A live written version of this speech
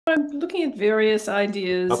I'm looking at various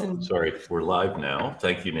ideas Oh, and sorry, we're live now.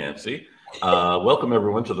 Thank you, Nancy. Welcome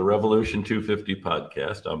everyone to the Revolution 250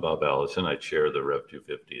 podcast. I'm Bob Allison. I chair the Rev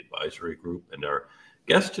 250 advisory group, and our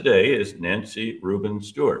guest today is Nancy Rubin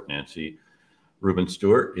Stuart. Nancy Rubin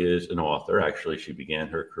Stuart is an author. Actually, she began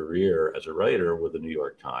her career as a writer with the New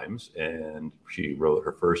York Times, and she wrote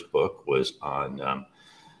her first book was on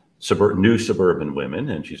new suburban women,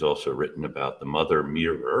 and she's also written about the mother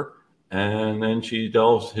mirror. And then she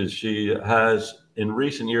has in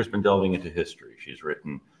recent years been delving into history. She's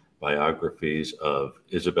written biographies of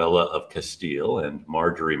Isabella of Castile and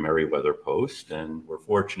Marjorie Merriweather Post, and we're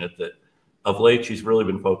fortunate that of late she's really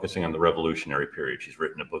been focusing on the Revolutionary period. She's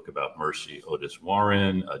written a book about Mercy Otis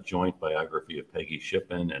Warren, a joint biography of Peggy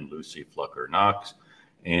Shippen and Lucy Flucker Knox,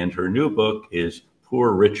 and her new book is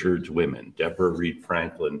Poor Richard's Women, Deborah Reed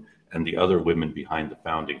Franklin and the Other Women Behind the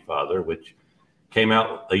Founding Father, which came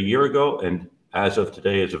out a year ago and as of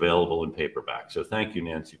today is available in paperback. So thank you,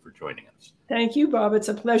 Nancy, for joining us. thank you, Bob. It's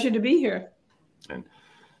a pleasure to be here. And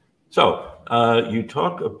so you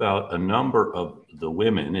talk about a number of the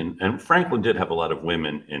women, and Franklin did have a lot of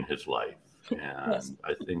women in his life. And Yes.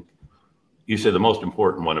 I think you say the most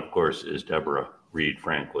important one, of course, is Deborah Reed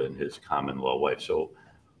Franklin, his common law wife. So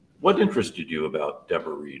what interested you about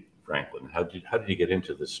Deborah Reed Franklin? How did you get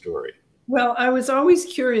into this story? Well, I was always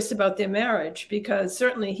curious about their marriage because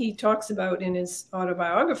certainly he talks about in his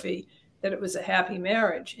autobiography that it was a happy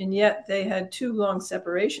marriage, and yet they had two long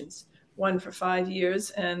separations, one for 5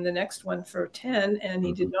 years and the next one for 10, and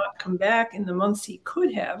he did not come back in the months he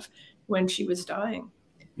could have when she was dying.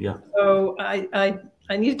 Yeah. So I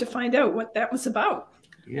needed to find out what that was about.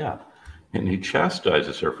 Yeah. And he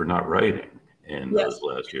chastises her for not writing in Yes. those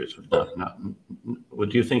last years.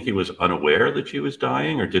 Do you think he was unaware that she was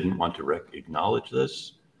dying or didn't want to acknowledge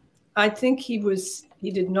this? I think he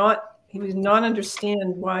did not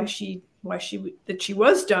understand why she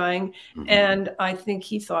was dying. And I think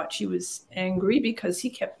he thought she was angry because he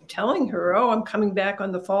kept telling her, oh, I'm coming back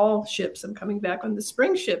on the fall ships, I'm coming back on the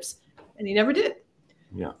spring ships, and he never did.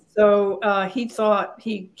 Yeah. So he thought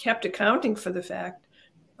he kept accounting for the fact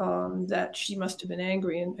that she must have been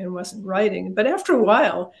angry and wasn't writing. But after a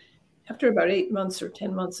while, after about 8 months or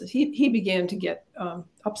 10 months, he began to get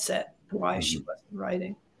upset why she wasn't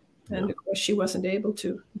writing. And of course, she wasn't able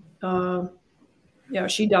to.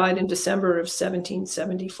 She died in December of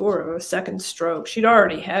 1774 of a second stroke. She'd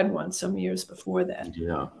already had one some years before that.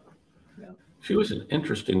 Yeah. She was an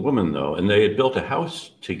interesting woman, though, and they had built a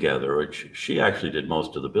house together, which she actually did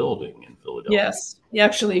most of the building in Philadelphia. Yes,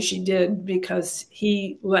 actually she did, because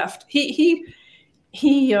he left. He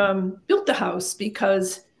built the house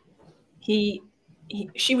because she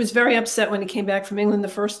was very upset when he came back from England the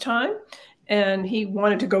first time, and he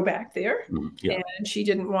wanted to go back there, and she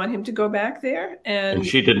didn't want him to go back there, and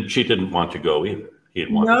she didn't want to go either. He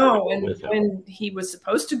didn't want to go with him. When he was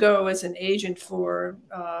supposed to go as an agent for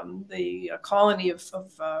the colony of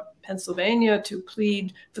Pennsylvania to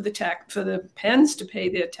plead for the Penns to pay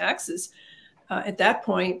their taxes, at that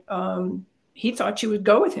point he thought she would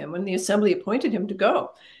go with him when the Assembly appointed him to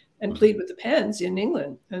go and plead with the Penns in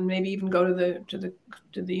England, and maybe even go to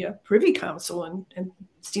the Privy Council and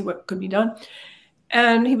see what could be done.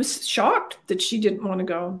 And he was shocked that she didn't want to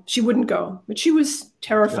go. She wouldn't go, but she was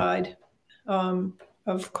terrified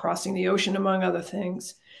of crossing the ocean, among other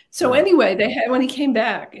things. So anyway, when he came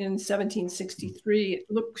back in 1763,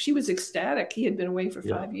 she was ecstatic. He had been away for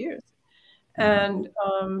 5 years. And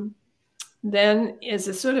then as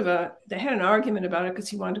a sort of they had an argument about it because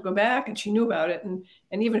he wanted to go back and she knew about it. And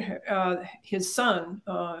even his son,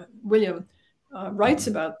 William, writes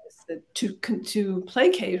about this, that to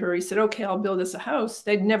placate her, he said, okay, I'll build us a house.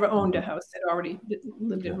 They'd never owned a house. They'd already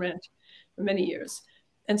lived in rent for many years.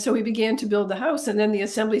 And so he began to build the house. And then the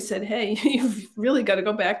Assembly said, hey, you've really got to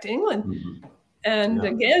go back to England. And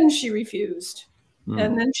again, she refused.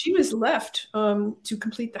 And then she was left to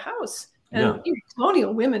complete the house. And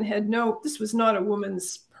colonial women had this was not a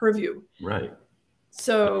woman's purview. Right.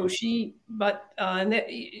 So she had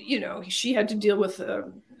to deal with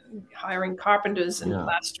hiring carpenters and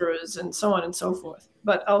plasterers and so on and so forth.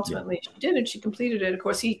 But ultimately she did, and she completed it. Of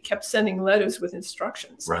course, he kept sending letters with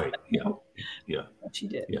instructions. Right. She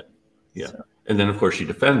did. Yeah. So. And then, of course, she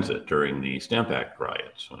defends it during the Stamp Act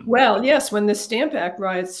riots. When the Stamp Act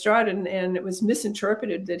riots started, and it was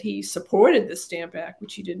misinterpreted that he supported the Stamp Act,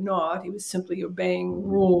 which he did not. He was simply obeying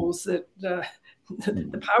rules that the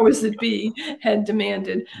powers that be had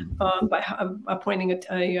demanded by appointing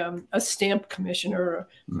a stamp commissioner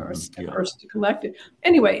or a person to collect it.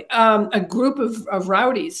 Anyway, a group of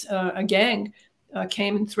rowdies, a gang,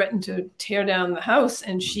 came and threatened to tear down the house,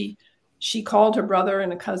 and she she called her brother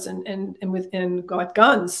and a cousin and got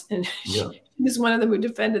guns. And she was one of them who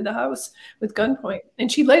defended the house with gunpoint.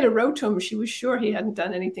 And she later wrote to him, she was sure he hadn't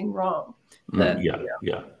done anything wrong.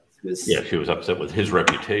 She was upset with his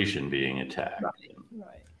reputation being attacked.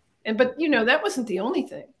 Right. But that wasn't the only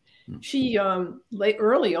thing. She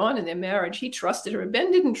early on in their marriage, he trusted her.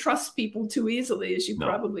 Ben didn't trust people too easily, as you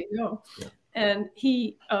probably know. And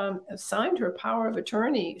he assigned her power of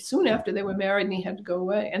attorney soon after they were married, and he had to go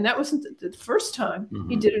away. And that wasn't the first time.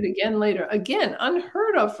 He did it again later. Again,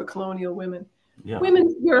 unheard of for colonial women.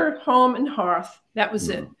 Women were home and hearth. That was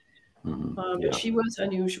it. But she was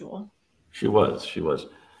unusual. She was.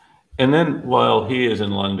 And then while he is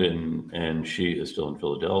in London and she is still in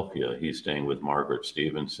Philadelphia, he's staying with Margaret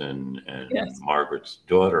Stevenson, and Margaret's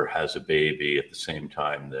daughter has a baby at the same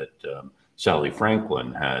time that Sally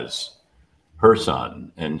Franklin has her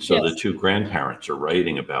son. And so the two grandparents are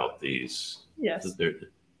writing about these.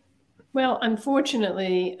 Well,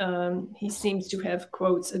 unfortunately, he seems to have,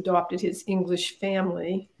 quotes, adopted his English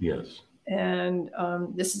family. And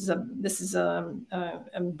this is a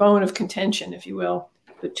bone of contention, if you will,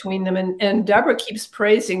 between them. And Deborah keeps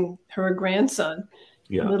praising her grandson,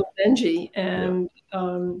 little Benji, and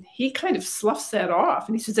he kind of sloughs that off,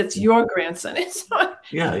 and he says, "That's your grandson." It's not.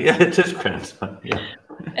 It's his grandson.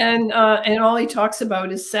 And all he talks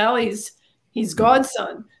about is Sally's. He's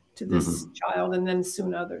godson to this child, and then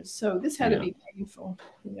soon others. So this had to be painful,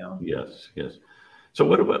 Yes. So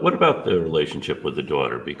what about the relationship with the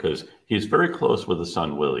daughter? Because he's very close with the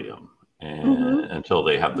son William, and until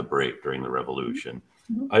they have the break during the Revolution.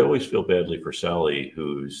 I always feel badly for Sally,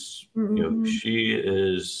 who's she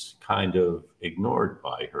is kind of ignored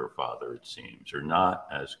by her father, it seems, or not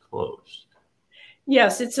as close.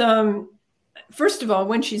 Yes, it's first of all,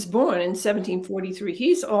 when she's born in 1743,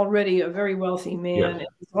 he's already a very wealthy man. And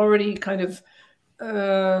he's already kind of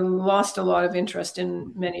lost a lot of interest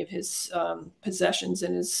in many of his possessions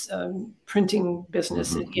and his printing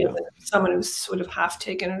business. Someone who's sort of half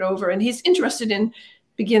taken it over, and he's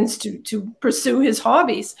begins to pursue his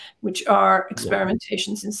hobbies, which are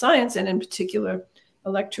experimentations in science, and in particular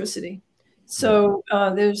electricity. So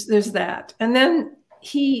there's that. And then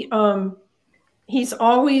he's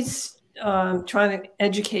always trying to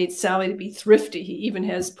educate Sally to be thrifty. He even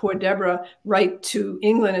has poor Deborah write to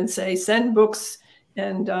England and say, send books,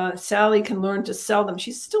 and Sally can learn to sell them.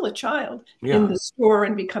 She's still a child in the store,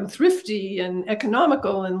 and become thrifty and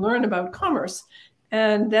economical and learn about commerce.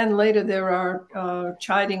 And then later there are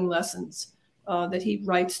chiding lessons that he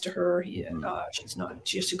writes to her. She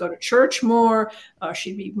has to go to church more.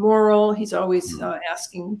 She'd be moral. He's always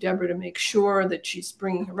asking Deborah to make sure that she's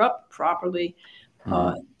bringing her up properly,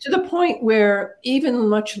 to the point where even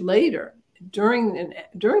much later, during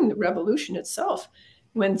the Revolution itself,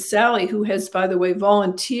 when Sally, who has, by the way,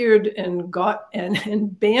 volunteered and got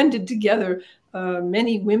and banded together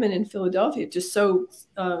many women in Philadelphia to sew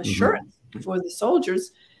shirts for the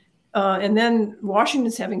soldiers. And then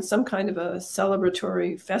Washington's having some kind of a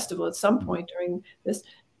celebratory festival at some point during this.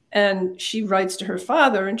 And she writes to her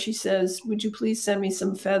father and she says, would you please send me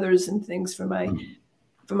some feathers and things for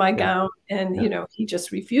my gown? And, he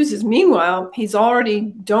just refuses. Meanwhile, he's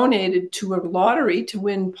already donated to a lottery to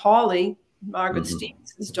win Polly, Margaret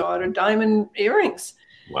Stevenson's daughter, diamond earrings.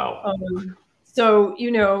 Wow. So,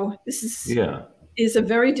 this is a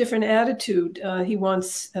very different attitude. He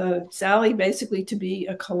wants Sally basically to be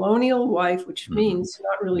a colonial wife, which means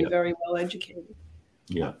not really very well educated.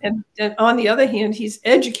 And on the other hand, he's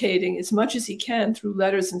educating as much as he can through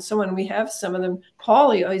letters and so on. We have some of them.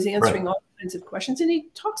 Polly is answering all kinds of questions, and he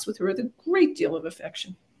talks with her with a great deal of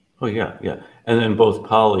affection. Oh, yeah. And then both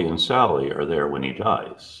Polly and Sally are there when he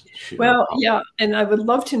dies. And I would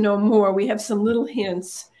love to know more. We have some little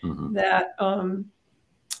hints that,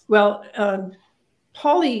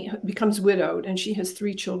 Polly becomes widowed, and she has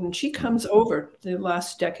 3 children. She comes over the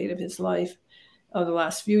last decade of his life, the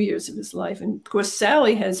last few years of his life. And, of course,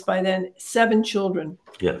 Sally has by then 7 children.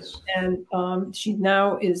 Yes. And she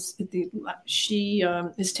now is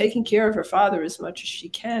taking care of her father as much as she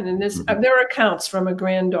can. And there are accounts from a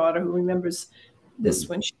granddaughter who remembers this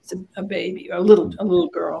when she's a baby, or a little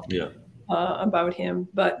girl, about him.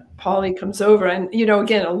 But Polly comes over, and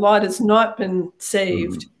again, a lot has not been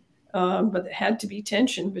saved. But there had to be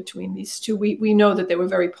tension between these two. We know that they were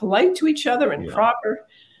very polite to each other and proper,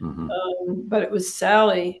 but it was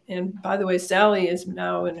Sally. And by the way, Sally is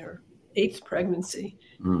now in her 8th pregnancy,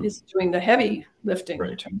 is doing the heavy lifting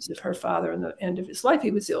in terms of her father. In the end of his life,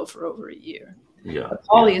 he was ill for over a year. But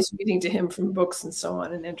Polly is reading to him from books and so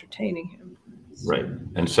on and entertaining him. Right.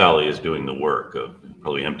 And Sally is doing the work of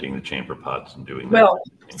probably emptying the chamber pots and doing Well,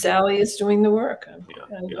 Sally is doing the work.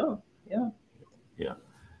 I know. Yeah. Yeah.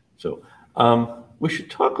 So we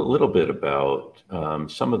should talk a little bit about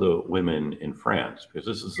some of the women in France, because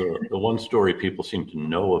this is the one story people seem to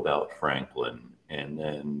know about Franklin. And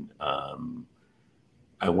then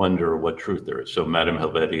I wonder what truth there is. So Madame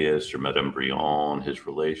Helvetius or Madame Briand, his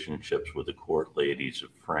relationships with the court ladies of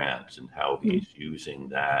France and how he's using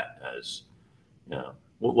that as, you know,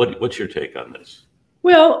 what's your take on this?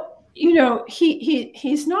 Well, you know,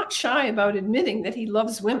 he's not shy about admitting that he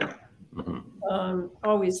loves women.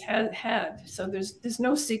 Always had. So there's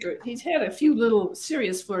no secret. He's had a few little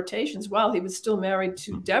serious flirtations while he was still married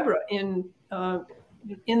to Deborah in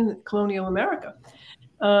colonial America.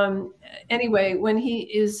 Anyway, when he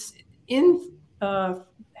is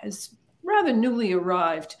has rather newly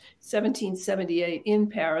arrived, 1778 in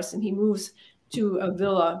Paris, and he moves to a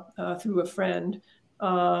villa through a friend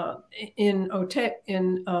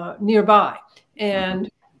nearby, and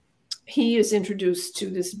he is introduced to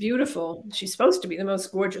this beautiful. She's supposed to be the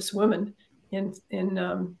most gorgeous woman in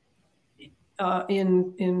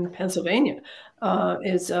Pennsylvania,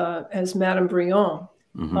 as Madame Briand.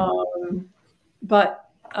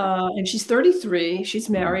 And she's 33. She's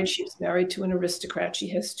married. She's married to an aristocrat. She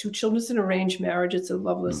has 2 children. It's an arranged marriage. It's a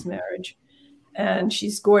loveless marriage, and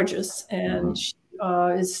she's gorgeous. And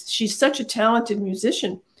she's such a talented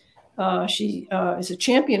musician. She is a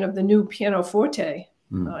champion of the new pianoforte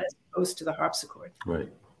as opposed to the harpsichord. Right.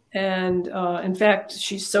 And in fact,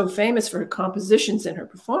 she's so famous for her compositions and her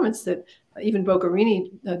performance that even Boccherini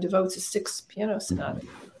devotes a 6th piano sonata.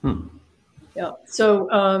 Yeah.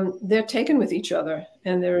 So they're taken with each other,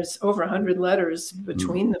 and there's over 100 letters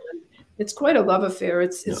between them. And it's quite a love affair.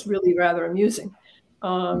 It's really rather amusing.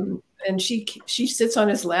 And she sits on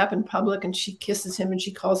his lap in public, and she kisses him, and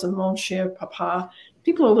she calls him mon cher papa.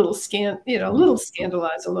 People are a little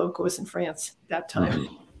scandalized, although of course in France at that time,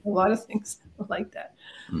 a lot of things like that.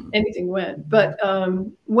 Anything went. But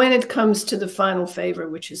when it comes to the final favor,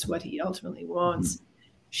 which is what he ultimately wants,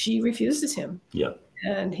 she refuses him. Yeah.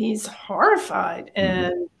 And he's horrified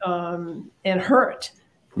and hurt.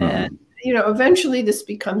 And, you know, eventually this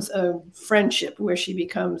becomes a friendship where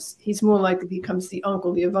he's more like becomes the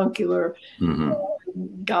uncle, the avuncular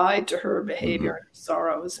guide to her behavior, and her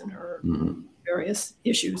sorrows, and her various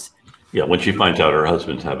issues. Yeah, when she finds out her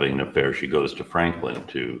husband's having an affair, she goes to Franklin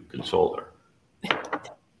to console her.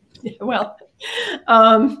 Well,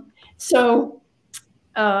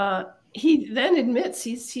 he then admits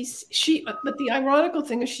but the ironical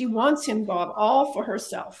thing is she wants him, Bob, all for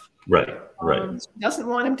herself. Right. She doesn't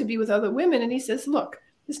want him to be with other women. And he says, look,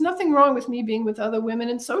 there's nothing wrong with me being with other women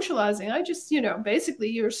and socializing. I just, you know, basically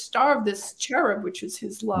you're starved this cherub, which is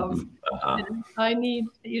his love. And I need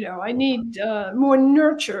more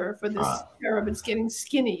nurture for this cherub. It's getting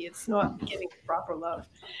skinny. It's not getting proper love.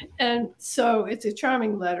 And so it's a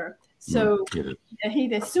charming letter. So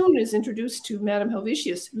he soon is introduced to Madame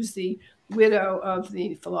Helvetius, who's the widow of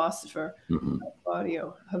the philosopher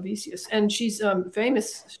Claudio Helvetius, and she's a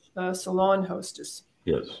famous salon hostess.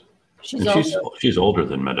 Yes, she's older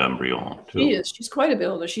than Madame Briand too. She is. She's quite a bit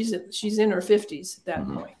older. She's in her 50s at that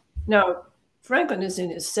point. Now Franklin is in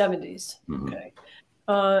his 70s. Okay.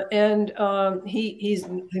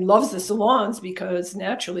 He loves the salons because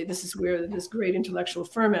naturally this is where this great intellectual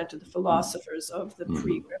ferment of the philosophers of the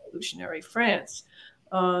pre-revolutionary France.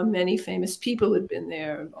 Many famous people had been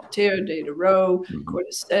there: Voltaire, Diderot,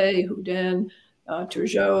 Cortese, Houdin,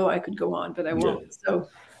 Turgot. I could go on, but I won't. So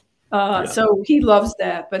he loves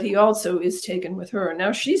that, but he also is taken with her.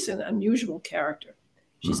 Now she's an unusual character.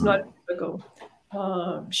 She's not typical.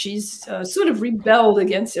 She's sort of rebelled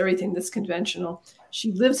against everything that's conventional.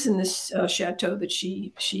 She lives in this chateau that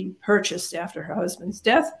she purchased after her husband's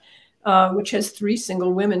death, which has 3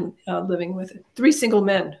 single women living with it, 3 single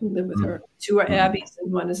men who live with her. 2 are abbeys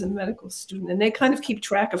and 1 is a medical student, and they kind of keep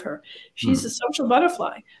track of her. She's a social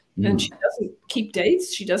butterfly, and she doesn't keep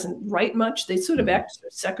dates. She doesn't write much. They sort of act as her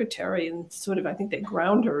secretary, and sort of, I think they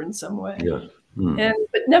ground her in some way. Yeah.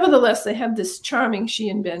 But nevertheless, they have this charming, she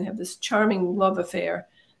and Ben have this charming love affair.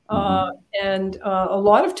 And a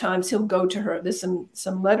lot of times he'll go to her. There's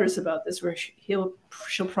some letters about this where she'll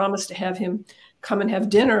promise to have him come and have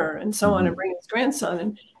dinner and so on, and bring his grandson.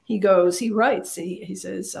 And he goes, he writes, he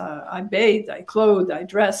says, I bathed, I clothed, I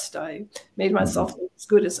dressed, I made myself look as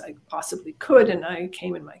good as I possibly could. And I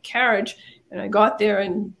came in my carriage and I got there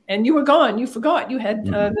and you were gone. You forgot you had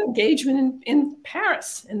an engagement in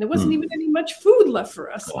Paris, and there wasn't even any much food left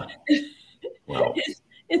for us. Wow.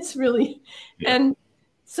 It's really, and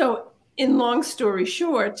so in long story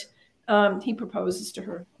short, he proposes to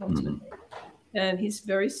her ultimately. And he's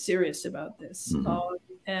very serious about this.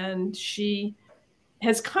 And she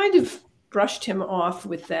has kind of brushed him off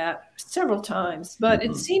with that several times. But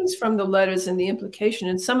it seems from the letters and the implication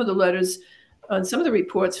in some of the letters, on some of the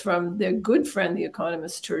reports from their good friend, the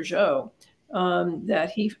economist Turgot,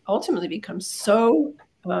 that he ultimately becomes so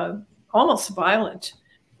almost violent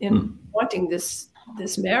in wanting this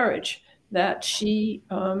marriage that she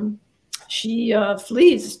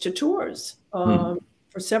flees to Tours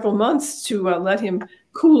for several months to let him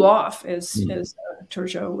cool off, as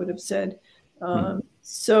Turgot would have said.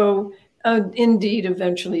 So indeed,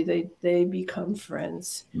 eventually they become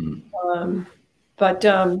friends. But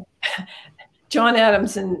John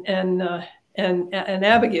Adams and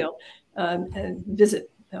Abigail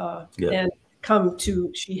visit and come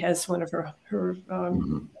to. She has one of her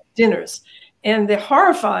dinners, and they're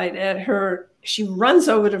horrified at her. She runs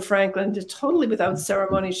over to Franklin, just totally without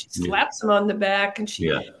ceremony. She slaps him on the back, and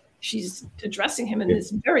she's addressing him in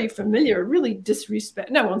this very familiar, really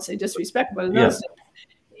disrespect. No, I won't say disrespect, but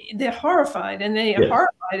they're horrified, and they are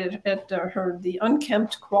horrified at the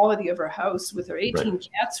unkempt quality of her house with her 18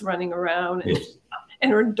 cats running around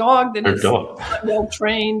and her dog that is well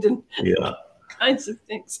trained and kinds of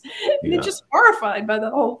things. And they're just horrified by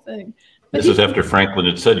the whole thing. But this is after Franklin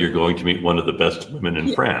had said, "You're going to meet one of the best women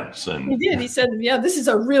in France." And he did. He said, "Yeah, this is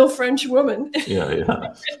a real French woman."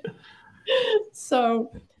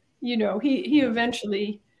 So, he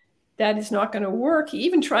eventually, that is not going to work. He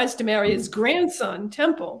even tries to marry his grandson,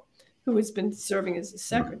 Temple, who has been serving as a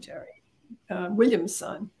secretary, William's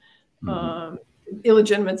son,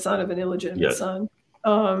 illegitimate son of an illegitimate son.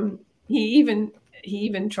 He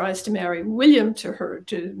even tries to marry William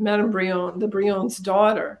to Madame Brion, the Brion's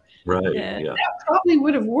daughter. Right. And that probably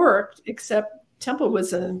would have worked, except Temple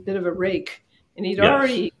was a bit of a rake, and he'd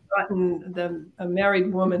already gotten a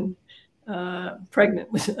married woman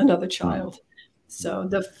pregnant with another child. So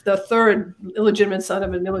the third illegitimate son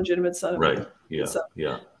of an illegitimate son of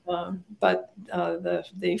but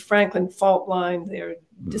the Franklin fault line there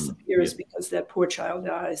disappears because that poor child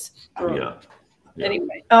dies.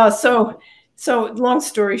 Anyway, so long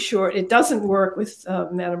story short, it doesn't work with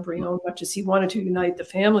Madame Brion, much as he wanted to unite the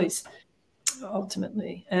families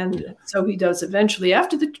ultimately. And so he does eventually,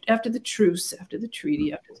 after the truce, after the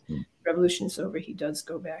treaty, after the revolution is over, he does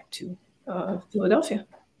go back to Philadelphia.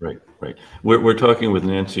 Right. We're talking with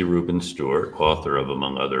Nancy Rubin Stuart, author of,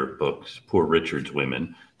 among other books, Poor Richard's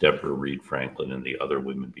Women, Deborah Reed Franklin, and the Other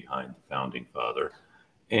Women Behind the Founding Father.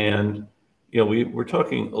 And we're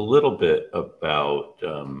talking a little bit about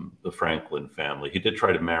the Franklin family. He did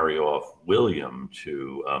try to marry off William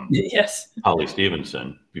to Holly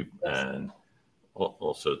Stevenson, and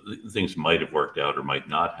also things might have worked out or might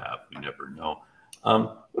not have. We never know.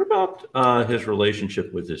 What about his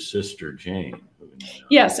relationship with his sister Jane?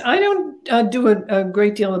 Yes, I don't do a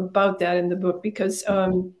great deal about that in the book because,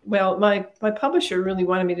 my publisher really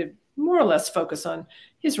wanted me to more or less focus on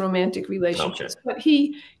his romantic relationships. But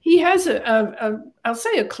he has I'll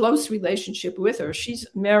say a close relationship with her. She's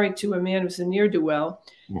married to a man who's a ne'er-do-well.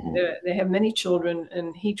 They have many children,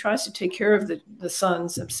 and he tries to take care of the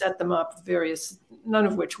sons and set them up, none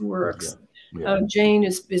of which works. Jane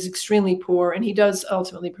is extremely poor, and he does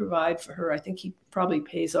ultimately provide for her. I think he probably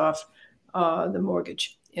pays off the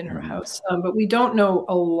mortgage in her house. But we don't know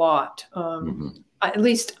a lot. At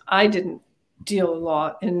least I didn't deal a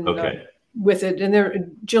lot with it.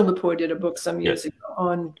 And Jill Lepore did a book some years ago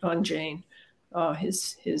on Jane,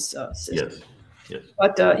 his sister. Yes.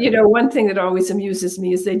 But one thing that always amuses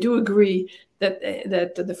me is they do agree that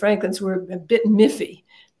the Franklins were a bit miffy.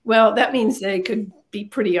 Well, that means they could be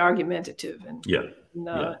pretty argumentative and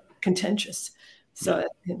contentious. So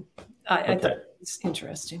I thought it was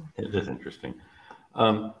interesting. It is interesting.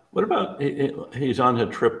 What about, he's on a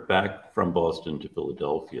trip back from Boston to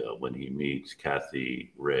Philadelphia when he meets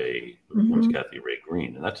Kathy Ray, who becomes Kathy Ray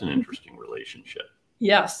Green, and that's an interesting relationship.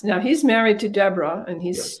 Yes. Now he's married to Deborah, and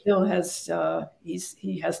he still has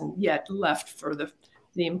he hasn't yet left for the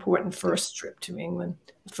important first trip to England.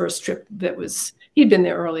 The first trip he'd been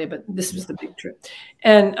there earlier, but this was the big trip.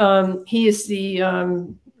 And he is the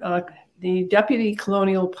deputy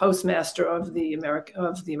colonial postmaster of the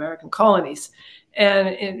American colonies. And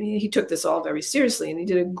he took this all very seriously, and he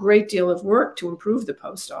did a great deal of work to improve the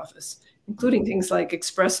post office, including things like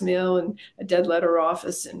express mail and a dead letter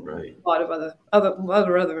office and a lot of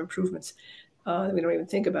other improvements that we don't even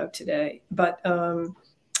think about today. But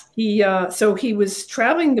so he was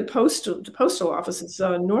traveling the postal offices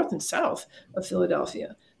north and south of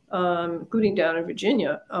Philadelphia, including down in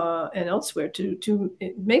Virginia and elsewhere, to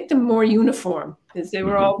make them more uniform, because they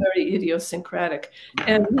were all very idiosyncratic.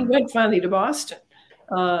 And he went finally to Boston,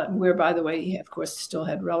 where, by the way, he of course still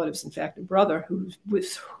had relatives. In fact, a brother who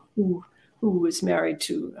who was married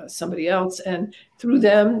to somebody else. And through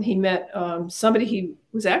them, he met somebody he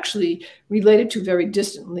was actually related to very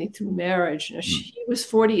distantly through marriage. Now, he was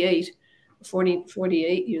 48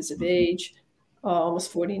 years of age,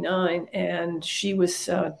 almost 49, and she was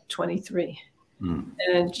 23.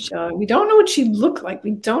 And we don't know what she looked like.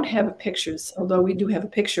 We don't have pictures, although we do have a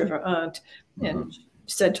picture of her aunt, and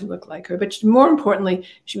said to look like her. But more importantly,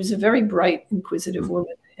 she was a very bright, inquisitive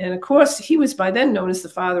woman. And of course, he was by then known as the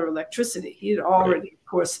father of electricity. He had already, of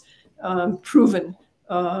course, proven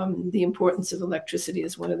the importance of electricity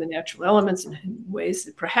as one of the natural elements and in ways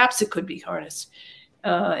that perhaps it could be harnessed.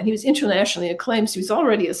 And he was internationally acclaimed. So he was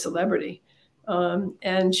already a celebrity.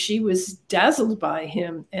 And she was dazzled by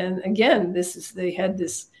him. And again, they had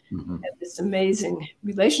this amazing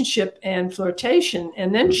relationship and flirtation.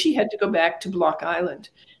 And then she had to go back to Block Island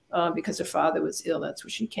because her father was ill. That's where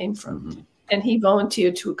she came from. And he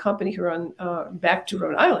volunteered to accompany her on back to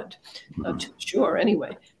Rhode Island, to the shore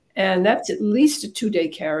anyway. And that's at least a 2-day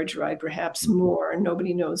carriage ride, perhaps more. And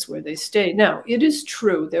nobody knows where they stayed. Now, it is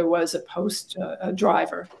true there was a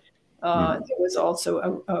driver. There was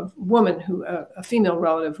also a woman a female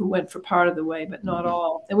relative who went for part of the way, but not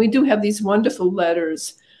all. And we do have these wonderful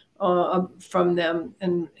letters from them.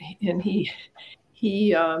 And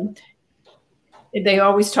they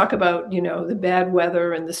always talk about, the bad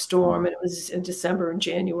weather and the storm. And it was in December and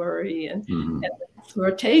January and the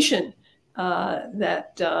flirtation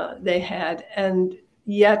that they had. And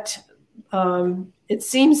yet it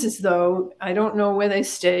seems as though, I don't know where they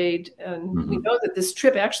stayed. And we know that this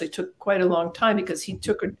trip actually took quite a long time because he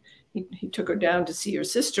took her down to see her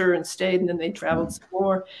sister and stayed. And then they traveled some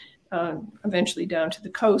more, eventually down to the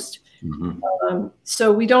coast.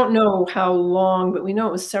 So we don't know how long, but we know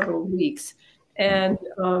it was several weeks. And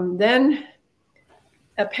then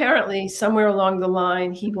apparently somewhere along the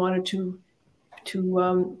line, he wanted to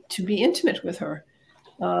be intimate with her.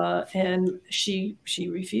 And she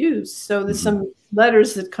refused. So there's some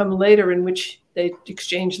letters that come later in which they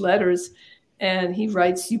exchange letters. And he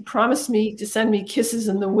writes, "You promised me to send me kisses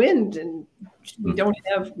in the wind." And he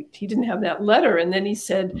didn't have that letter. And then he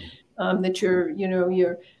said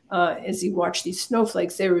that as he watched these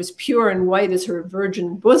snowflakes, they were as pure and white as her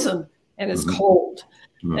virgin bosom and as cold.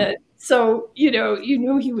 And so, you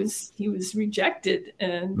knew he was rejected.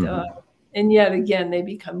 And yet again, they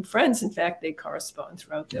become friends. In fact, they correspond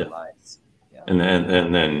throughout their lives. Yeah. And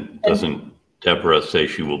then doesn't Deborah say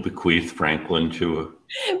she will bequeath Franklin to her?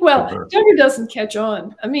 Well, Deborah doesn't catch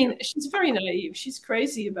on. I mean, she's very naive. She's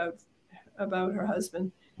crazy about her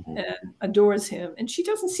husband and adores him. And she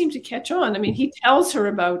doesn't seem to catch on. I mean, he tells her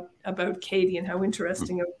about Katie and how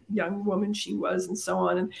interesting a young woman she was and so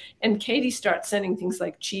on. And Katie starts sending things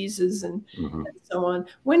like cheeses and so on.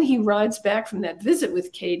 When he rides back from that visit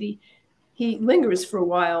with Katie, he lingers for a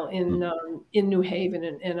while in New Haven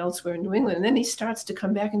and elsewhere in New England. And then he starts to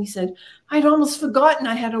come back and he said, "I'd almost forgotten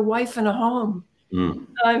I had a wife and a home."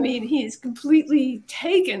 I mean, he's completely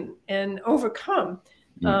taken and overcome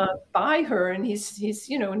by her. And he's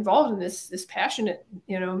involved in this passionate,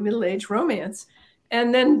 middle-age romance.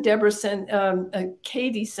 And then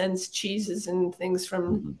Katie sends cheeses and things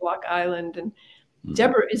from Block Island. And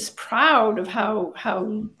Deborah is proud of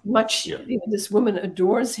how much this woman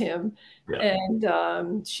adores him.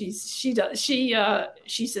 And she says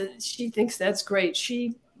she thinks that's great.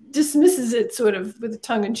 She dismisses it sort of with a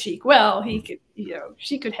tongue in cheek. Well, he could,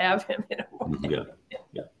 she could have him in a way.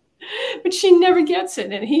 But she never gets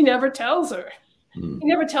it, and he never tells her. He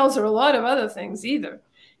never tells her a lot of other things either.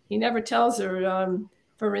 He never tells her,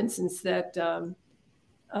 for instance, that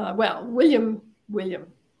William.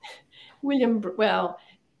 Well,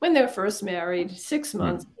 when they're first married, 6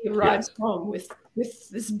 months, he arrives home with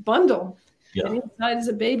this bundle. And inside is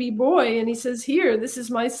a baby boy. And he says, "Here, this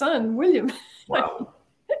is my son, William." Wow.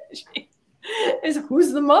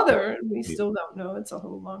 Who's the mother? We still don't know. It's a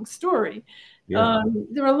whole long story. There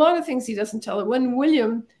are a lot of things he doesn't tell her. When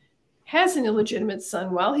William has an illegitimate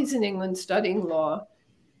son while he's in England studying law,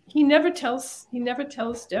 he never tells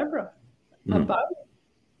Deborah about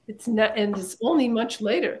it. And it's only much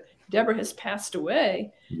later. Deborah has passed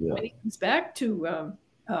away. When he comes back to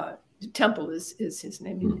Temple is his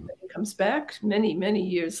name. He comes back many, many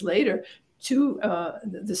years later to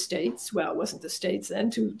the States. Well, it wasn't the States then,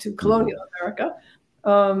 to colonial America.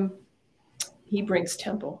 He brings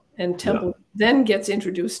Temple, and Temple then gets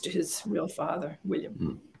introduced to his real father,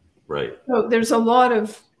 William. Right. So there's a lot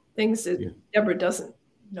of things that Deborah doesn't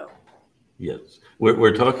know. Yes.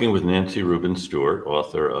 We're talking with Nancy Rubin Stuart,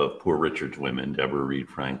 author of Poor Richard's Women, Deborah Reed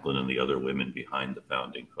Franklin and the Other Women Behind the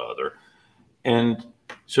Founding Father. And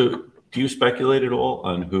so do you speculate at all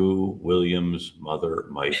on who William's mother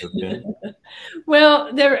might have been?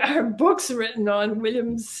 Well, there are books written on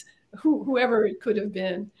William's, whoever it could have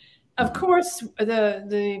been. Of course,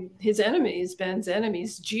 his enemies, Ben's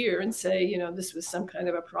enemies, jeer and say, you know, this was some kind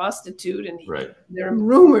of a prostitute, and there are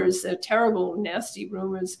rumors, there are terrible, nasty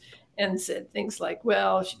rumors, and said things like,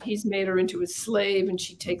 well, he's made her into a slave, and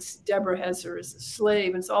Deborah has her as a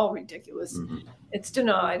slave, and it's all ridiculous. It's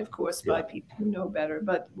denied, of course, by people who know better.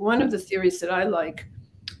 But one of the theories that I like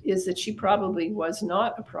is that she probably was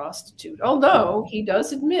not a prostitute, although he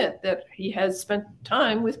does admit that he has spent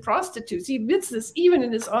time with prostitutes. He admits this even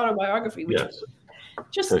in his autobiography, which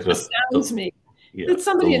just astounds me. That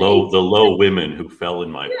somebody the low women who fell in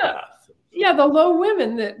my path. Yeah, the low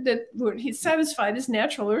women that he satisfied his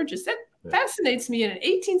natural urges. That fascinates me in an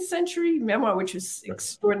 18th century memoir, which is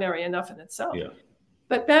extraordinary enough in itself.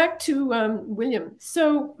 But back to William.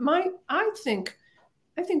 So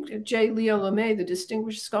I think J. Leo LeMay, the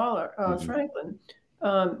distinguished scholar, Franklin,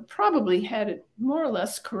 probably had it more or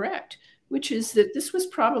less correct, which is that this was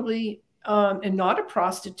probably and not a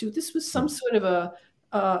prostitute. This was some sort of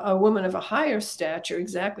a woman of a higher stature,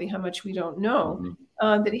 exactly how much we don't know,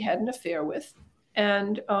 that he had an affair with.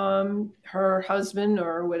 And her husband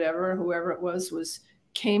or whoever it was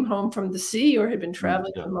came home from the sea or had been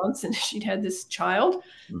traveling for months, and she'd had this child.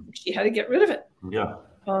 She had to get rid of it.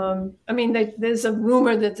 I mean, there's a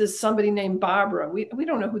rumor that there's somebody named Barbara. We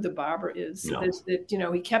don't know who the Barbara is. That you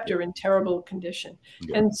know, he kept her in terrible condition.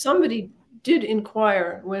 And somebody did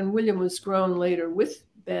inquire when William was grown later with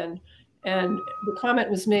Ben, and the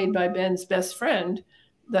comment was made by Ben's best friend,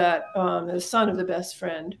 that the son of the best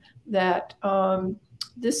friend, that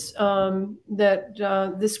this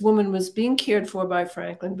woman was being cared for by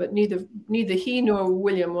Franklin, but neither he nor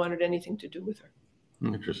William wanted anything to do with her.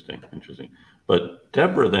 Interesting. But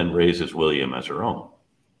Deborah then raises William as her own.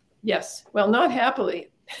 Yes. Well, not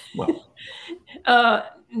happily. Well,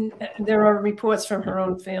 there are reports from her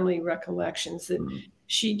own family recollections that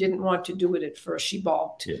she didn't want to do it at first. She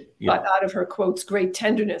balked. But out of her, quotes, great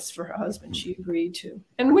tenderness for her husband, she agreed to.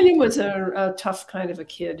 And William was a tough kind of a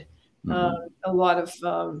kid. A lot of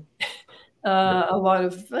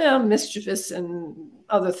mischievous and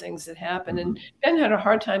other things that happened. And Ben had a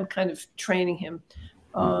hard time kind of training him.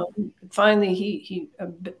 Finally,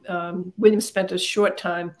 William spent a short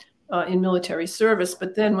time in military service,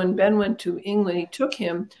 but then when Ben went to England, he took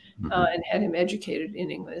him and had him educated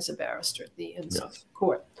in England as a barrister at the Inns of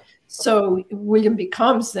Court. So William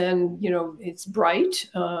becomes then, you know, it's bright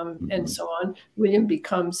and so on. William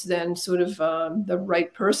becomes then sort of the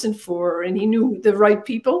right person and he knew the right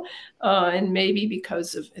people. And maybe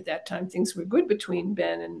because of, at that time, things were good between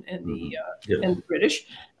Ben and the British,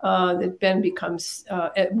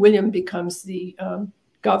 that William becomes the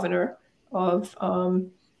governor of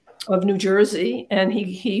New Jersey. And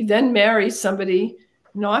he then marries somebody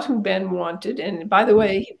not who Ben wanted. And by the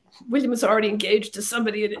way, William was already engaged to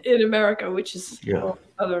somebody in America, which is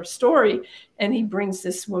another story. And he brings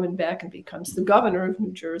this woman back and becomes the governor of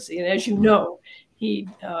New Jersey. And as you know, he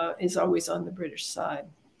is always on the British side,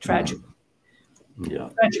 tragically.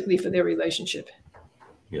 Tragically for their relationship.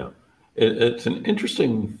 It's an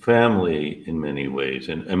interesting family in many ways.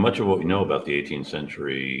 And much of what we know about the 18th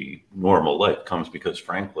century normal life comes because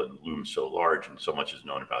Franklin looms so large and so much is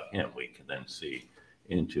known about him. We can then see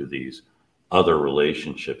into these other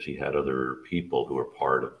relationships. He had other people who were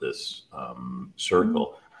part of this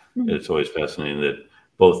circle. It's always fascinating that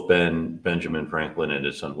both Benjamin Franklin and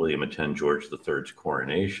his son William attend George III's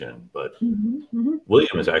coronation, but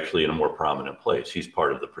William is actually in a more prominent place. He's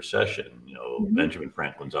part of the procession. You know, Benjamin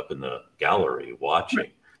Franklin's up in the gallery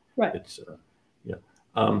watching. It's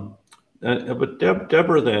but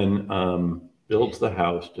Deborah then builds the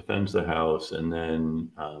house, defends the house, and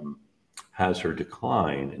then has her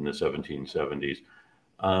decline in the 1770s.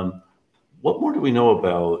 What more do we know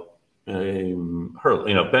about her?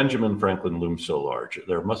 You know, Benjamin Franklin looms so large.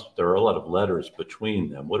 There are a lot of letters between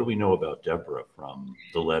them. What do we know about Deborah from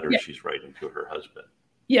the letters she's writing to her husband?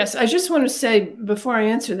 Yes, I just want to say before I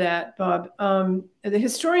answer that, Bob, the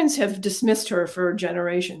historians have dismissed her for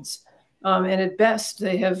generations. And at best,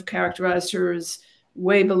 they have characterized her as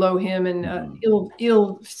way below him and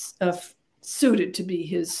ill suited to be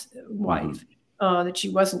his wife, that she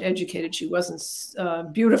wasn't educated, she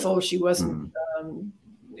wasn't beautiful, she wasn't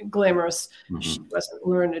glamorous, she wasn't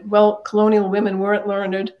learned. Well, colonial women weren't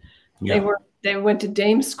learned. They went to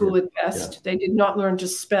dame school at best. They did not learn to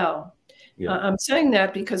spell. I'm saying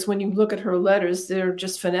that because when you look at her letters, they're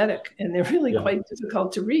just phonetic and they're really quite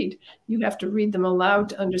difficult to read. You have to read them aloud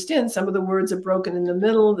to understand. Some of the words are broken in the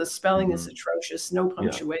middle. The spelling is atrocious, no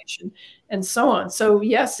punctuation, and so on. So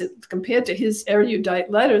yes, compared to his erudite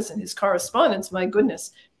letters and his correspondence, my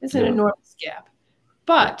goodness, it's an enormous gap.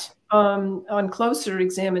 But on closer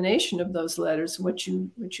examination of those letters, what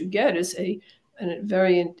you get is a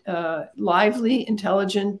very lively,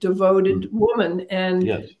 intelligent, devoted woman,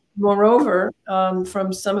 and moreover,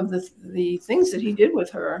 from some of the things that he did with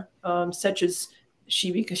her, such as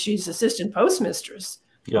because she's assistant postmistress,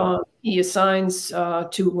 he assigns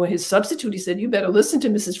to his substitute. He said, "You better listen to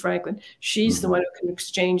Mrs. Franklin. She's the one who can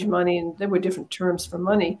exchange money," and there were different terms for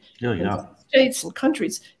money. States and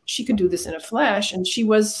countries. She could do this in a flash, and she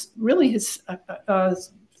was really his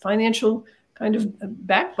financial kind of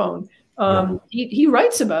backbone. He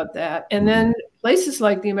writes about that, and then places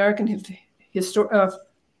like the American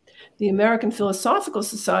Philosophical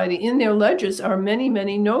Society, in their ledgers are many,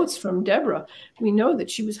 many notes from Deborah. We know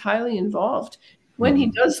that she was highly involved. When he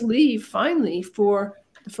does leave finally for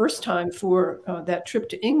the first time for that trip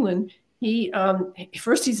to England,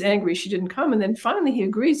 first he's angry she didn't come, and then finally he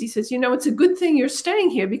agrees. He says, it's a good thing you're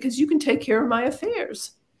staying here because you can take care of my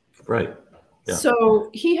affairs. Right. Yeah.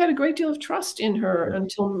 So he had a great deal of trust in her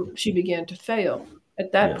until she began to fail.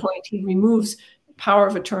 At that point, he removes power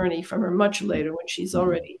of attorney from her much later when she's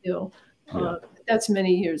already ill. That's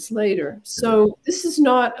many years later. So this is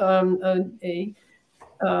not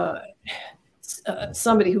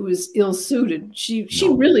somebody who was ill-suited. She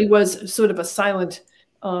really was sort of a silent,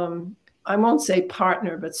 I won't say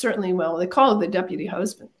partner, but certainly, they call her the deputy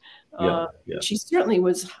husband. She certainly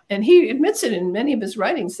was, and he admits it in many of his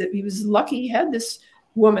writings, that he was lucky he had this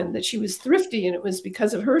woman, that she was thrifty, and it was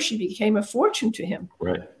because of her she became a fortune to him.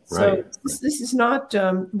 So this is not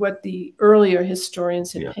what the earlier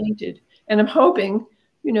historians had painted. And I'm hoping,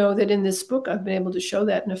 that in this book I've been able to show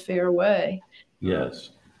that in a fair way.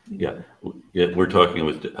 Yes. We're talking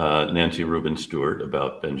with Nancy Rubin Stuart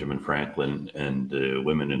about Benjamin Franklin and the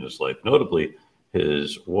women in his life, notably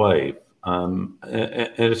his wife. And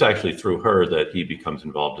it's actually through her that he becomes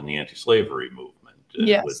involved in the anti-slavery movement,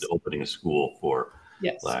 with opening a school for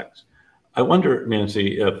blacks. I wonder,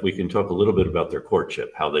 Nancy, if we can talk a little bit about their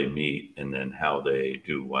courtship, how they meet, and then how they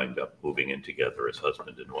do wind up moving in together as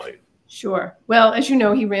husband and wife. Sure. Well, as you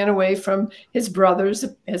know, he ran away from his brothers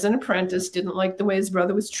as an apprentice, didn't like the way his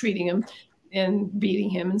brother was treating him and beating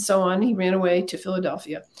him and so on. He ran away to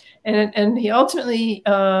Philadelphia. And he ultimately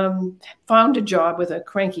found a job with a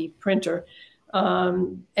cranky printer.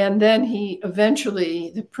 And then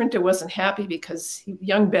the printer wasn't happy because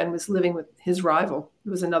young Ben was living with his rival,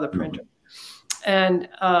 who was another printer. And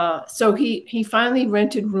so he finally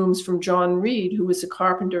rented rooms from John Reed, who was a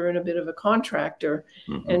carpenter and a bit of a contractor.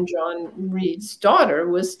 And John Reed's daughter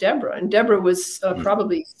was Deborah. And Deborah was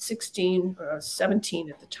probably 16 or 17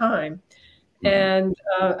 at the time. And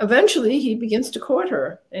eventually he begins to court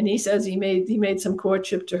her. And he says he made some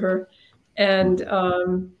courtship to her. And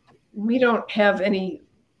we don't have any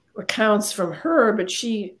accounts from her, but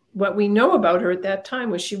what we know about her at that time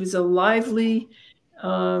was she was a lively,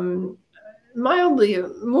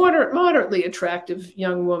 moderately attractive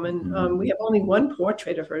young woman. We have only one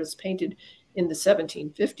portrait of hers painted in the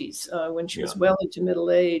 1750s when she was well into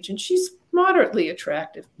middle age, and she's moderately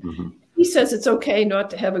attractive. He says it's okay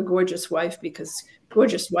not to have a gorgeous wife because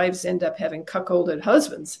gorgeous wives end up having cuckolded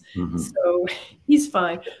husbands. So he's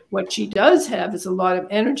fine. What she does have is a lot of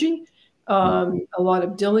energy, a lot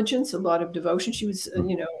of diligence, a lot of devotion. She was,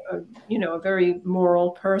 a very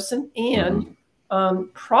moral person, and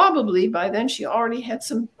probably by then she already had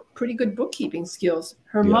some pretty good bookkeeping skills.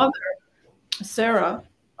 Her mother, Sarah,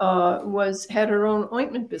 had her own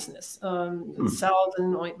ointment business,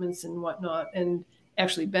 Salvin ointments and whatnot. And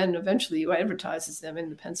actually, Ben eventually advertises them in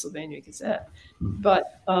the Pennsylvania Gazette.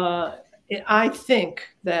 But I think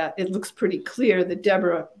that it looks pretty clear that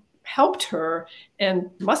Deborah helped her and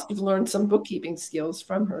must have learned some bookkeeping skills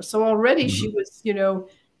from her. So already she was,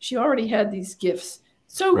 she already had these gifts.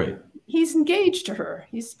 So he's engaged to her.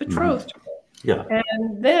 He's betrothed to her.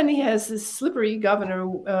 And then he has this slippery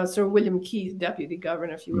governor, Sir William Keith, deputy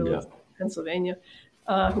governor, if you will, of Pennsylvania,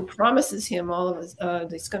 who promises him all of his,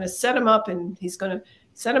 he's going to set him up, and he's going to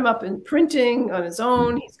set him up in printing on his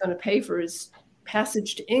own. He's going to pay for his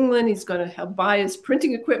passage to England. He's going to help buy his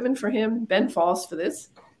printing equipment for him. Ben falls for this.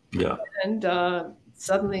 And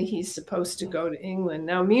suddenly he's supposed to go to England.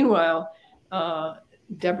 Now, meanwhile,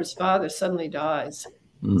 Deborah's father suddenly dies.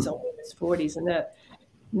 He's only in his 40s, and that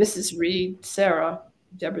Mrs. Reed, Sarah,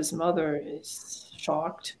 Deborah's mother, is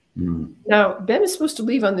shocked. Mm. Now, Ben is supposed to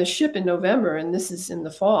leave on this ship in November, and this is in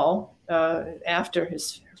the fall, after her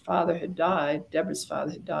father had died, Deborah's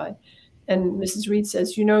father had died. And Mrs. Reed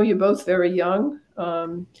says, you know, you're both very young.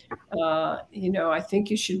 You know, I think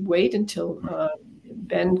you should wait until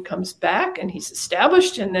Ben comes back and he's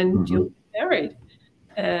established, and then you'll get married.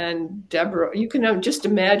 And Deborah, you can just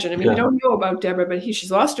imagine. I mean, we don't know about Deborah, but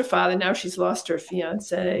she's lost her father. Now she's lost her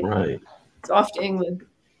fiance. Right. It's off to England.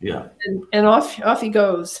 Yeah. And off he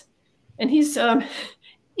goes. And he's,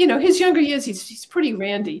 you know, his younger years, he's pretty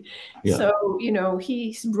randy. Yeah. So, you know,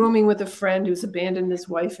 he's rooming with a friend who's abandoned his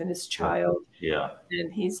wife and his child. Yeah.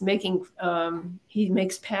 And he's making, he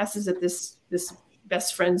makes passes at this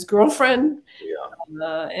best friend's girlfriend.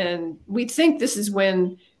 Yeah. And we think this is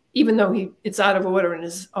when, even though it's out of order in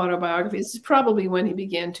his autobiography, this is probably when he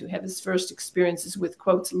began to have his first experiences with,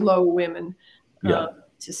 quotes, low women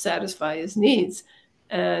to satisfy his needs.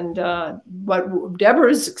 And but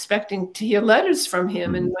Deborah is expecting to hear letters from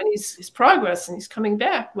him, and when his progress and he's coming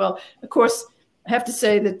back. Well, of course, I have to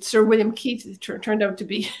say that Sir William Keith turned out to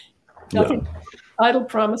be nothing idle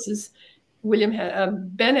promises.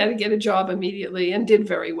 Ben had to get a job immediately and did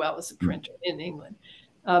very well as a printer in England.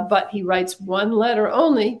 But he writes one letter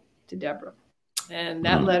only to Deborah. And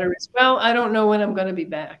that letter is, well, I don't know when I'm going to be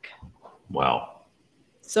back. Wow.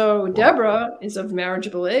 So Deborah is of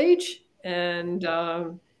marriageable age. And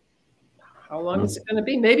how long is it going to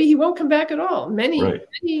be? Maybe he won't come back at all.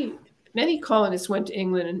 Many colonists went to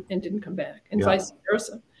England and didn't come back, and vice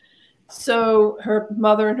versa. So her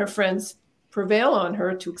mother and her friends prevail on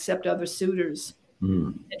her to accept other suitors.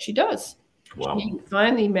 And she does. Wow. She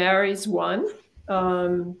finally marries one.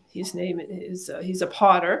 His name is, he's a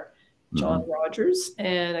potter, John Rogers.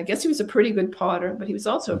 And I guess he was a pretty good potter, but he was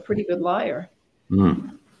also a pretty good liar.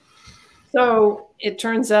 So it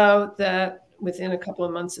turns out that within a couple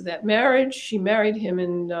of months of that marriage, she married him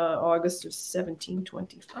in August of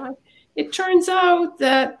 1725. It turns out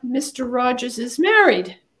that Mr. Rogers is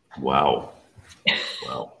married. Wow.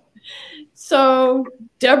 Wow. So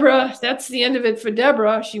Deborah, that's the end of it for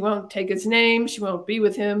Deborah. She won't take his name. She won't be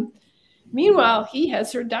with him. Meanwhile, he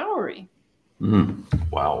has her dowry.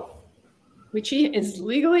 Wow. Which he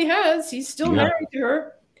legally has. He's still married to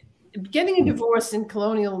her. Getting a divorce in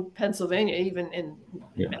colonial Pennsylvania, even in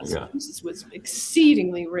Massachusetts, was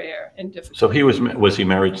exceedingly rare and difficult. So was he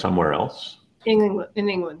married somewhere else? In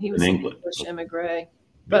England. He was an English emigre.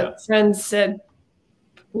 But friends said,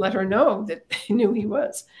 let her know that they knew he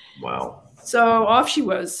was. Wow. So off she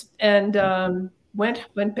was, and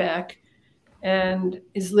went back and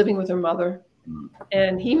is living with her mother.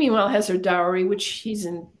 And he, meanwhile, has her dowry, which he's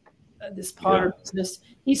in this potter business.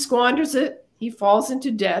 He squanders it. He falls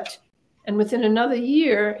into debt, and within another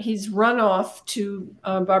year, he's run off to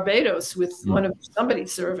Barbados with one of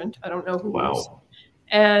somebody's servant. I don't know who. Wow!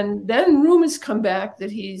 And then rumors come back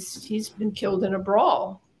that he's been killed in a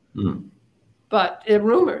brawl. But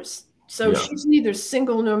rumors. So she's neither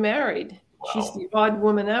single nor married. Wow. She's the odd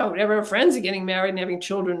woman out. Ever her friends are getting married and having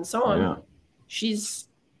children and so on. She's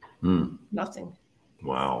nothing.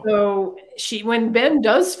 Wow! So when Ben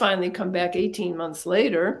does finally come back 18 months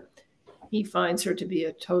later, he finds her to be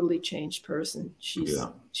a totally changed person. She's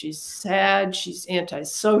sad. She's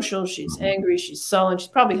antisocial. She's angry. She's sullen. She's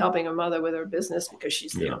probably helping her mother with her business because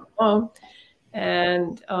she's there alone.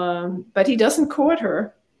 And but he doesn't court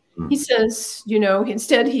her. He says, you know,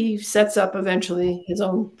 instead he sets up eventually his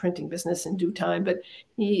own printing business in due time. But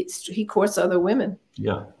he courts other women.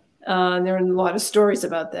 And there are a lot of stories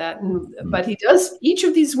about that. But he does each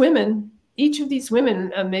of these women.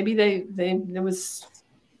 Maybe there was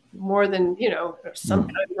more than, you know, some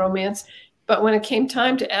kind of romance. But when it came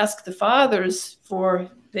time to ask the fathers for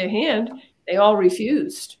their hand, they all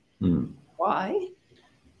refused. Why?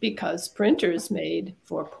 Because printers made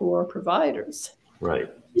for poor providers.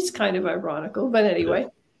 Right. It's kind of ironical, but anyway.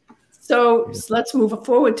 So let's move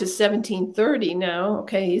forward to 1730 now.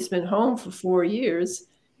 Okay, he's been home for 4 years.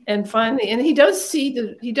 And finally, and he does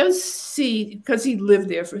see, because he lived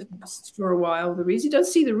there for a while, he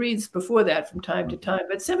does see the Reeds before that from time to time.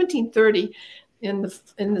 But 1730, in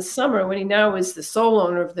the summer, when he now is the sole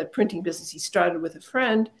owner of the printing business he started with a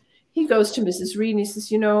friend, he goes to Mrs. Reed and he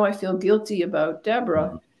says, you know, I feel guilty about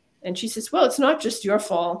Deborah. And she says, well, it's not just your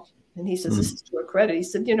fault. And he says, this is to her credit. He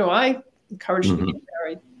said, you know, I encouraged her to get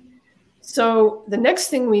married. So the next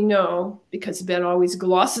thing we know, because Ben always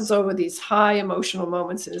glosses over these high emotional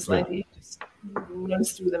moments in his life, he just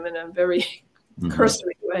runs through them in a very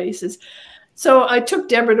cursory way. He says, so I took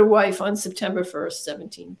Deborah to wife on September 1st,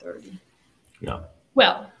 1730.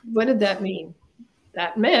 Well, what did that mean?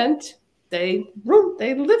 That meant they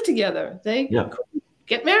lived together. They couldn't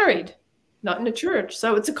get married. not in a church.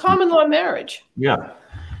 So it's a common law marriage. Yeah.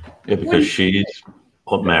 Yeah, because she's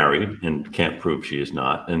married and can't prove she is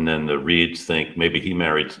not. And then the Reeds think maybe he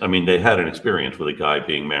married. I mean, they had an experience with a guy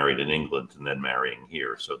being married in England and then marrying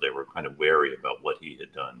here. So they were kind of wary about what he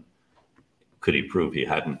had done. Could he prove he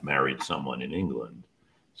hadn't married someone in England?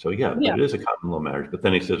 So, yeah, but it is a common law marriage. But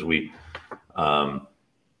then he says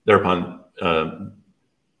thereupon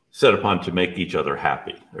set upon to make each other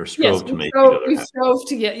happy, or strove to make each other happy. We strove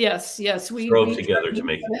to get, yes. We strove together to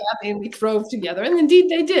make each other happy, and we drove together. And indeed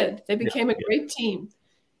they did. They became a great team.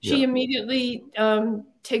 She immediately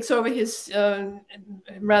takes over his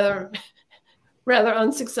rather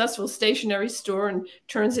unsuccessful stationery store and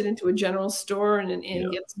turns it into a general store,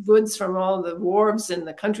 and gets goods from all the wharves and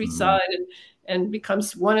the countryside, and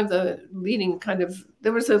becomes one of the leading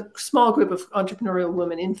there was a small group of entrepreneurial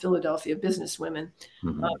women in Philadelphia, business women,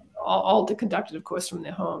 all conducted, of course, from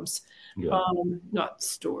their homes, not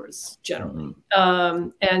stores generally.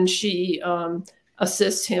 And she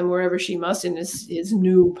assists him wherever she must in his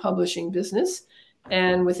new publishing business.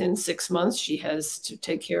 And within 6 months, she has to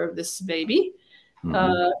take care of this baby,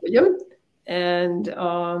 William. And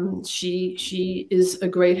she is a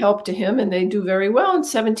great help to him, and they do very well. In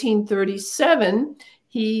 1737,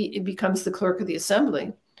 he becomes the clerk of the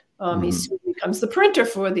assembly. He soon becomes the printer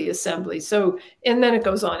for the assembly. So, and then it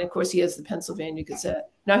goes on. Of course, he has the Pennsylvania Gazette.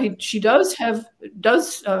 Now, she does have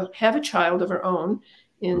a child of her own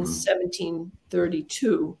in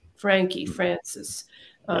 1732, Francis,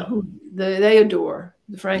 who they adore.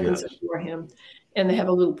 The Franklins adore him, and they have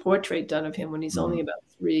a little portrait done of him when he's only about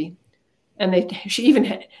 3. And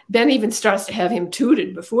Ben even starts to have him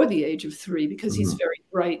tutored before the age of 3 because he's very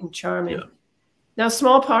bright and charming. Now,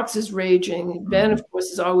 smallpox is raging. Ben, of course,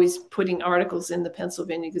 is always putting articles in the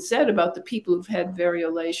Pennsylvania Gazette about the people who've had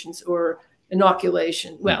variolations or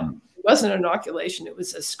inoculation. Well, it wasn't inoculation. It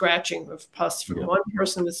was a scratching of pus from one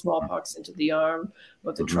person with smallpox into the arm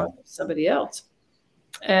or the trunk of somebody else.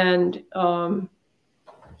 And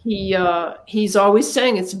he's always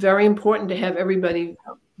saying it's very important to have everybody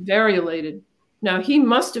variolated. Now, he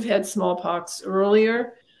must have had smallpox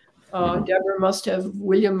earlier. Deborah must have,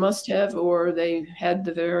 William must have, or they had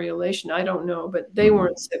the variolation. I don't know, but they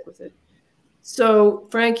weren't sick with it. So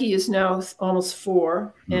Frankie is now almost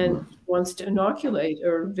 4 and wants to inoculate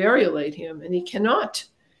or variolate him, and he cannot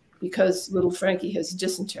because little Frankie has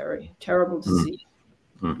dysentery, terrible disease,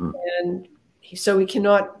 and so he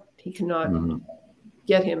cannot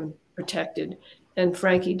get him protected. And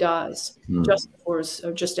Frankie dies just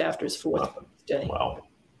after his 4th birthday. Wow.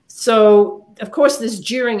 So, of course, there's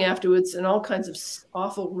jeering afterwards and all kinds of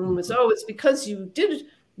awful rumors. Oh, it's because you did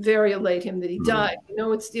variolate him that he died. You know,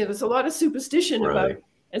 there's a lot of superstition about,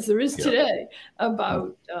 as there is today,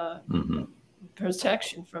 about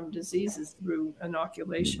protection from diseases through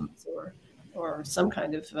inoculations or some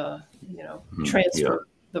kind of, transfer of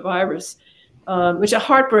the virus, which is a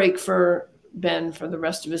heartbreak for Ben for the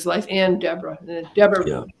rest of his life, and Deborah. And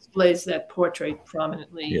Deborah displays that portrait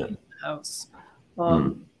prominently in the house.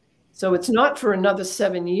 So it's not for another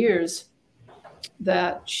 7 years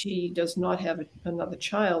that she does not have another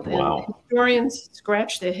child. And historians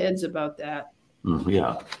scratch their heads about that.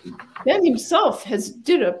 Ben himself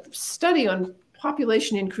did a study on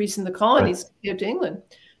population increase in the colonies compared to England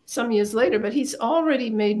some years later, but he's already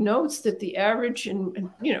made notes that the average, and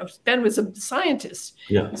Ben was a scientist,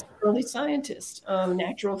 he's an early scientist,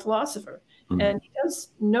 natural philosopher, and he does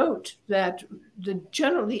note that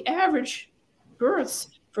the average births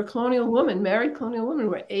for married colonial women,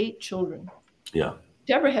 were 8 children.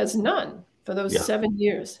 Deborah has none for those 7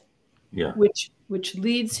 years, which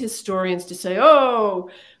leads historians to say, oh,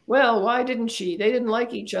 well, why didn't she? They didn't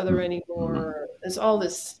like each other anymore. There's all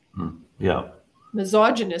this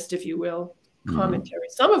misogynist, if you will, commentary,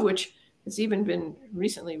 some of which has even been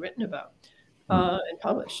recently written about and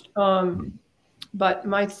published. But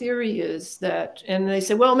my theory is that, and they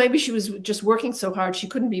say, well, maybe she was just working so hard she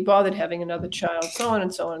couldn't be bothered having another child, so on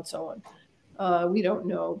and so on and so on. We don't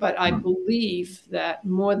know, but I believe that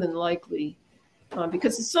more than likely,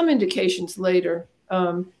 because there's some indications later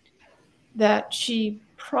that she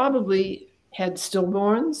probably had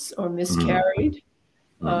stillborns or miscarried.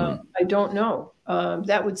 I don't know.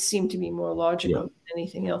 That would seem to be more logical than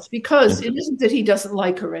anything else, because it isn't that he doesn't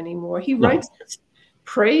like her anymore. He writes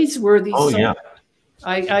praiseworthy songs.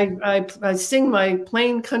 I sing my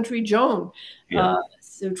Plain Country Joan,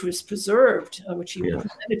 which was preserved, which he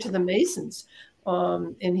presented to the Masons,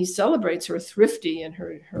 and he celebrates her thrifty and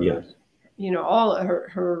her all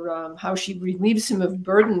her how she relieves him of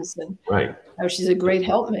burdens, and right. how she's a great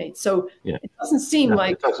helpmate. So Yeah. it doesn't seem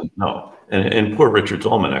like it doesn't. No, and Poor Richard's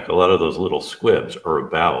Almanac, a lot of those little squibs are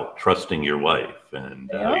about trusting your wife and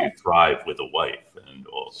how you thrive with a wife, and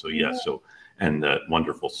also so and that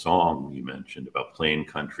wonderful song you mentioned about Plain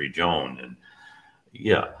Country Joan, and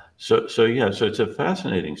so it's a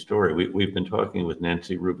fascinating story. We've been talking with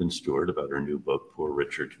Nancy Rubin Stuart about her new book, Poor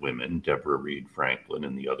Richard's Women, Deborah Reed Franklin,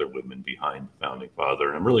 and the other women behind the founding father.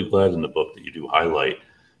 And I'm really glad in the book that you do highlight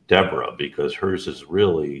Deborah, because hers is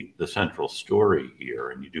really the central story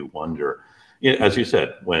here. And you do wonder, as you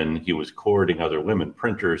said, when he was courting other women,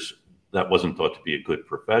 printers, that wasn't thought to be a good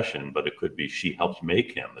profession, but it could be she helps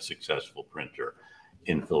make him a successful printer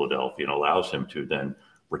in Philadelphia and allows him to then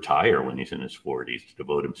retire when he's in his 40s to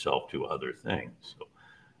devote himself to other things.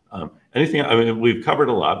 So anything, I mean, we've covered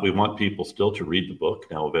a lot. We want people still to read the book,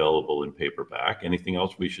 now available in paperback. Anything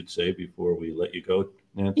else we should say before we let you go,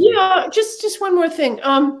 Nancy? Yeah, just one more thing.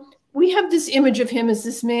 We have this image of him as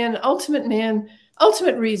this man, ultimate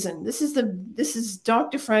reason. This is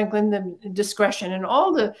Dr. Franklin, the discretion, and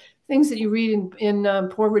all the things that you read in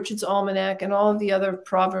Poor Richard's Almanac and all of the other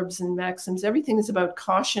proverbs and maxims. Everything is about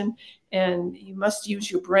caution, and you must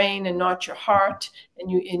use your brain and not your heart,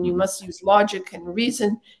 and you must use logic and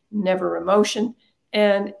reason, never emotion.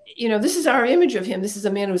 And this is our image of him. This is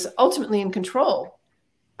a man who's ultimately in control.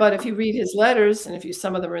 But if you read his letters, and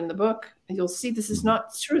some of them are in the book, you'll see this is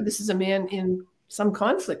not true. This is a man in some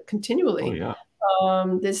conflict continually. Oh, yeah.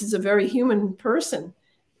 This is a very human person.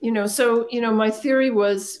 So my theory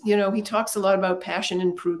was, he talks a lot about passion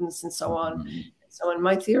and prudence and so on. So, and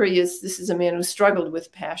my theory is this is a man who struggled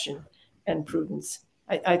with passion and prudence.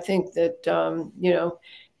 I think that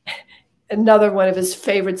another one of his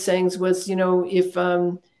favorite sayings was, if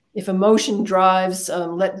emotion drives,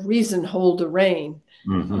 let reason hold the rein.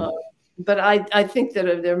 But I think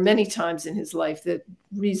that there are many times in his life that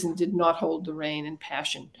reason did not hold the rein and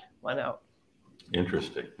passion went out.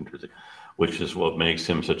 Interesting. Which is what makes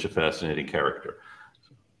him such a fascinating character.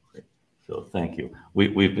 So thank you.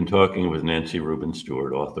 We've been talking with Nancy Rubin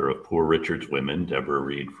Stuart, author of Poor Richard's Women, Deborah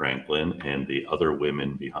Reed Franklin, and the other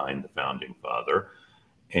women behind the founding father.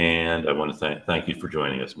 And I want to thank you for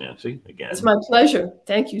joining us, Nancy, again. It's my pleasure.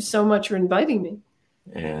 Thank you so much for inviting me.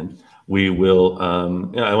 And we will,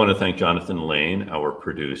 I want to thank Jonathan Lane, our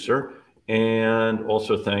producer, and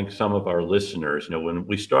also thank some of our listeners. When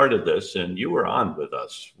we started this, and you were on with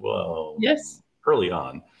us, well, yes, early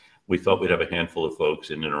on, we thought we'd have a handful of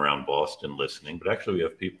folks in and around Boston listening, but actually we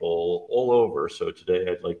have people all over. So today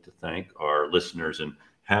I'd like to thank our listeners in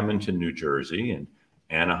Hamilton, New Jersey, and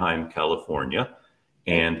Anaheim, California,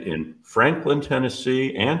 and in Franklin,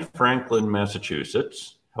 Tennessee, and Franklin,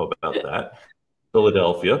 Massachusetts. How about that?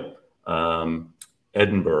 Philadelphia,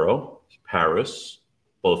 Edinburgh, Paris,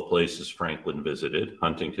 both places Franklin visited,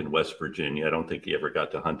 Huntington, West Virginia. I don't think he ever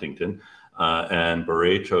got to Huntington, and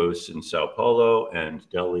Barretos in Sao Paulo, and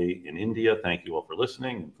Delhi in India. Thank you all for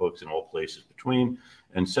listening, and folks in all places between.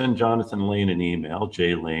 And send Jonathan Lane an email,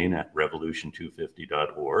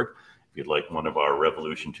 jlane@revolution250.org. If you'd like one of our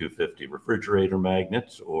Revolution 250 refrigerator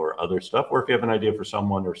magnets or other stuff, or if you have an idea for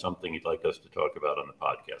someone or something you'd like us to talk about on the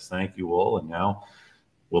podcast. Thank you all. And now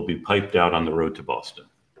we'll be piped out on the road to Boston.